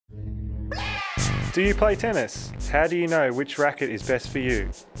Do you play tennis? How do you know which racket is best for you?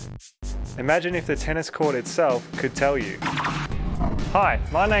 Imagine if the tennis court itself could tell you. Hi,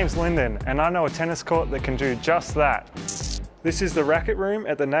 my name's Lyndon and I know a tennis court that can do just that. This is the Racquet Room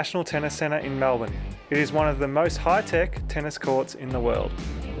at the National Tennis Centre in Melbourne. It is one of the most high-tech tennis courts in the world.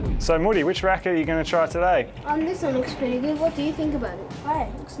 So Moody, which racket are you going to try today? This one looks pretty good. What do you think about it? Oh,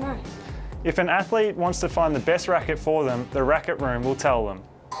 it looks nice. If an athlete wants to find the best racket for them, the Racquet Room will tell them.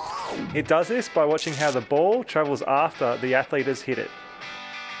 It does this by watching how the ball travels after the athlete has hit it.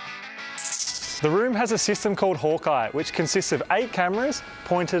 The room has a system called Hawkeye, which consists of 8 cameras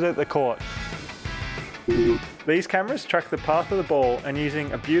pointed at the court. These cameras track the path of the ball and,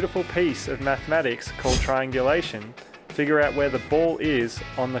 using a beautiful piece of mathematics called triangulation, figure out where the ball is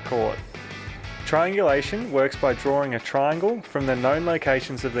on the court. Triangulation works by drawing a triangle from the known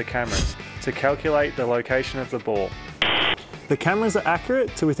locations of the cameras to calculate the location of the ball. The cameras are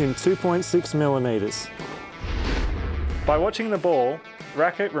accurate to within 2.6 millimeters. By watching the ball,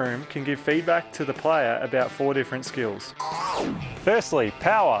 Racquet Room can give feedback to the player about 4 different skills. Firstly,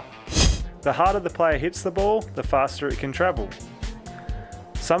 power. The harder the player hits the ball, the faster it can travel.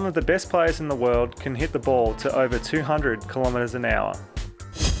 Some of the best players in the world can hit the ball to over 200 kilometers an hour.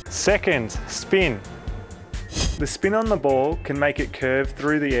 Second, spin. The spin on the ball can make it curve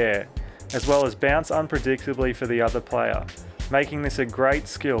through the air, as well as bounce unpredictably for the other player, making this a great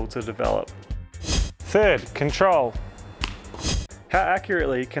skill to develop. Third, control. How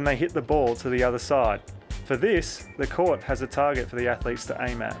accurately can they hit the ball to the other side? For this, the court has a target for the athletes to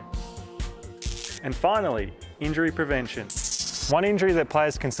aim at. And finally, injury prevention. One injury that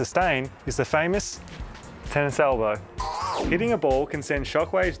players can sustain is the famous tennis elbow. Hitting a ball can send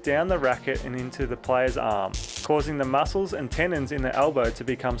shockwaves down the racket and into the player's arm, causing the muscles and tendons in the elbow to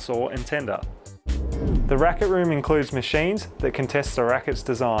become sore and tender. The Racquet Room includes machines that can test the racket's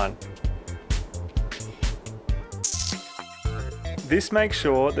design. This makes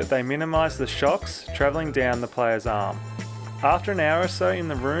sure that they minimise the shocks travelling down the player's arm. After an hour or so in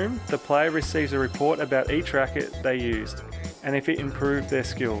the room, the player receives a report about each racket they used and if it improved their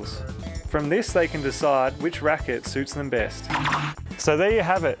skills. From this, they can decide which racket suits them best. So there you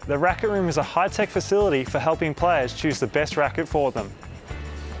have it. The Racquet Room is a high-tech facility for helping players choose the best racket for them.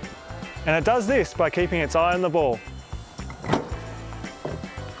 And it does this by keeping its eye on the ball.